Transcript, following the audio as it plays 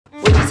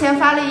前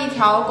发了一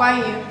条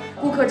关于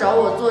顾客找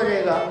我做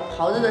这个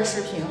袍子的视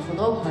频，很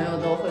多朋友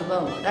都会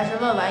问我，但是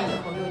问完以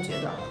后又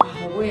觉得啊，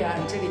好贵啊，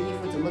这个衣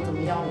服怎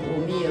么样，我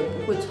们也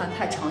不会穿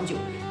太长久。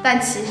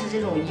但其实这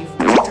种衣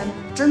服是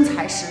真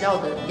材实料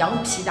的羊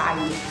皮大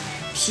衣。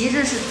 皮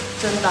质是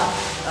真的，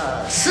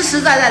实实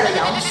在在的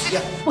羊皮，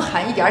不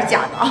含一点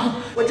假的啊！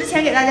我之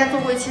前给大家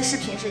做过一期视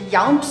频，是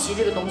羊皮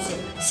这个东西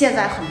现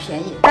在很便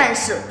宜，但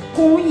是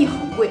工艺很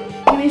贵，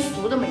因为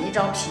俗的每一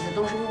张皮子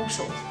都是用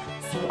手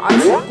俗，而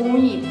且工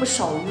艺不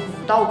少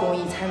于5道工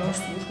艺才能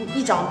俗出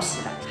一张皮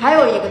来。还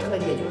有一个特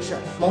点就是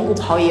蒙古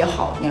袍也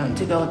好，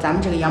咱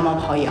们这个羊毛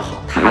袍也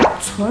好，它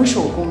纯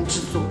手工制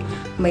作，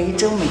每一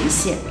针每一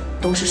线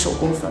都是手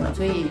工缝的，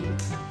所以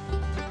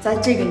在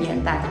这个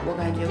年代，我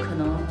感觉可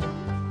能。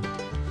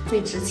 最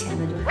值钱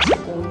的就是手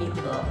工艺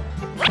和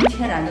纯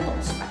天然的东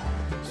西吧，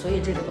所以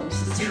这个东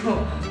西就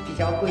比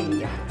较贵一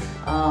点。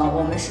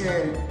我们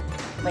是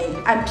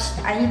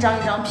按一张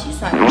一张皮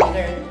算，每个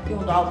人用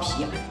多少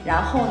皮。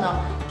然后呢，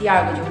第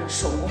二个就是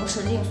手工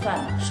是另算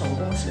的，手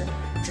工是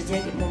直接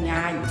给木棉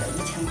阿姨的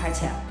1000块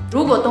钱。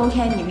如果冬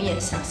天你们也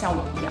想像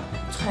我一样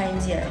穿一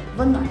件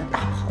温暖的大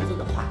袍子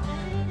的话，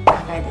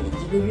大概得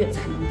1个月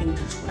才能定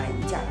制出来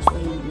一件，所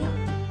以你们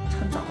要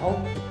趁早哦。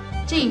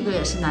 这一个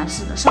也是男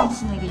士的，上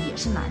次那个也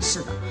是男士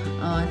的，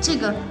这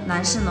个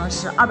男士呢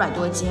是200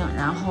多斤，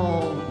然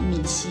后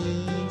1.7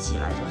米几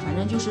来着，反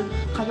正就是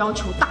他要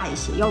求大一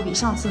些，要比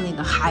上次那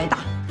个还大。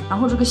然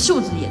后这个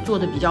袖子也做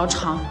的比较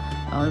长，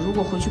如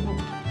果回去不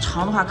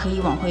长的话，可以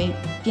往回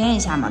编一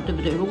下嘛，对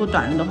不对？如果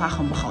短了的话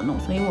很不好弄，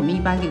所以我们一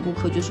般给顾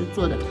客就是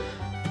做的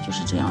就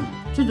是这样的。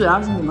最主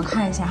要是你们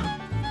看一下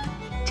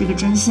这个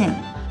针线，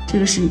这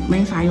个是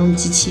没法用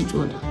机器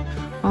做的。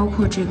 包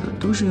括这个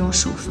都是用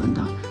手缝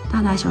的，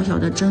大大小小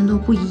的针都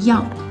不一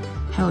样，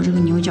还有这个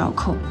牛角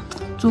扣，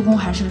做工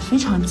还是非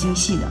常精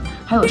细的。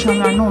还有上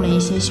面弄了一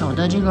些小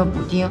的这个补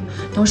丁，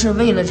都是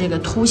为了这个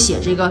凸显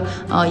这个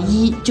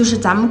就是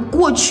咱们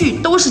过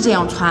去都是这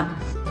样穿。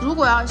如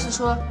果要是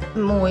说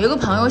某一个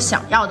朋友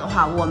想要的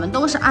话，我们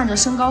都是按照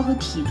身高和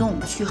体重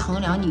去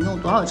衡量你用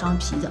多少张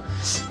皮子。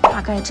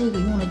大概这个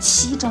用了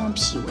7张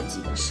皮，我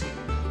记得是，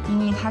因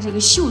为它这个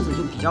袖子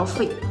就比较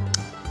费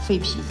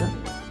皮子。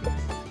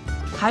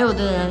 还有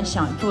的人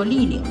想做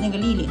立领，那个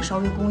立领稍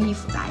微工艺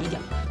复杂一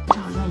点，这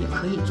好像也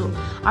可以做。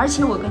而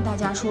且我跟大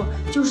家说，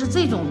就是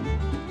这种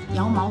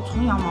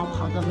纯羊毛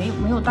袍子，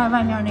没有带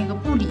外面那个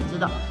布里子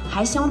的，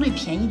还相对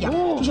便宜点。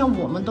就像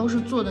我们都是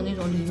做的那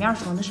种，里面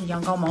缝的是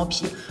羊羔毛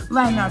皮，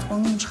外面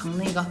绷成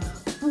那个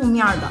布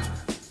面的，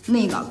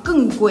那个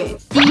更贵。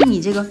第一，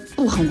你这个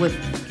布很贵，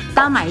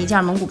单买一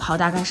件蒙古袍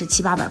大概是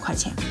700、800块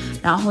钱，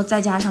然后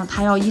再加上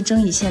它要一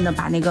针一线的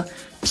把那个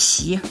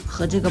皮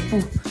和这个布。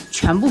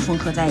 全部缝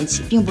合在一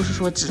起，并不是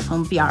说只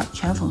缝边儿，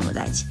全缝合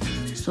在一起，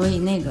所以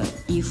那个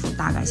衣服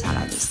大概下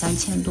来得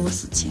3000多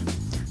4000，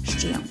是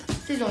这样的。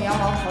这种羊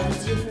毛袍子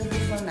几乎不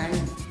分男女，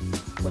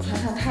我穿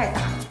上太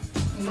大了，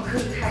你们可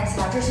以看一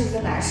下，这是一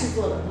个男士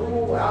做的。如果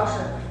我要是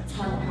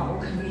穿的话，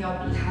我肯定要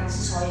比他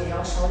至少也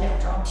要少2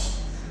张皮，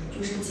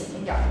就是紧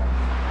一点的。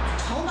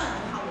长短的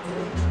话，我觉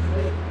得是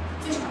可以，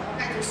最少要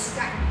盖住膝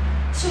盖，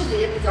袖子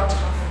也比较长，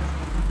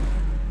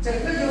整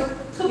个就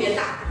特别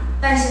大。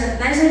 但是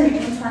男生女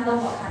生穿都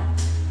好看，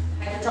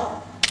拍个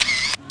照，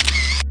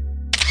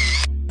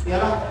绝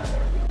了。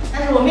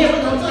但是我们也不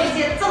能做一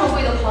件这么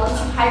贵的袍子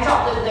去拍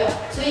照，对不对？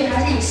所以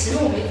还是以实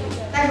用为主。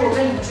但是我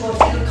跟你们说，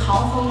这个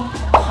抗风、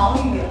抗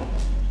雨、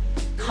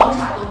抗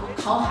啥都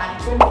抗寒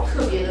都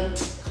特别的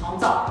抗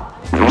造。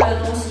这个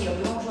东西也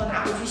不用说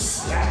拿回去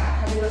洗啊啥，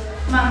它这个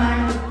慢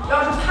慢，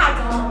要是怕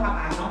脏的话，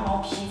把羊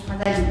毛皮穿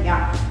在里面，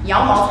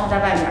羊毛穿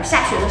在外面。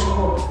下雪的时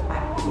候把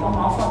羊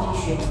毛放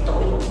进雪抖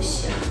一抖就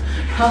洗了。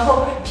 然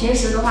后平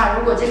时的话，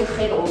如果这个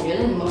黑了，我觉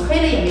得你们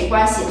黑了也没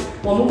关系，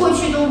我们过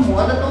去都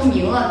磨的都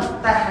明了，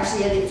但还是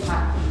也得穿。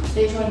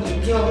所以说你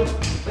们就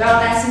不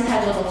要担心太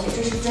多东西，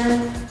这是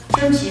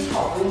真皮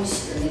草，不用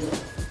洗的那种。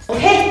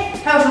OK，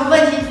 还有什么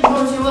问题评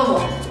论区问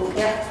我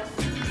 ，OK。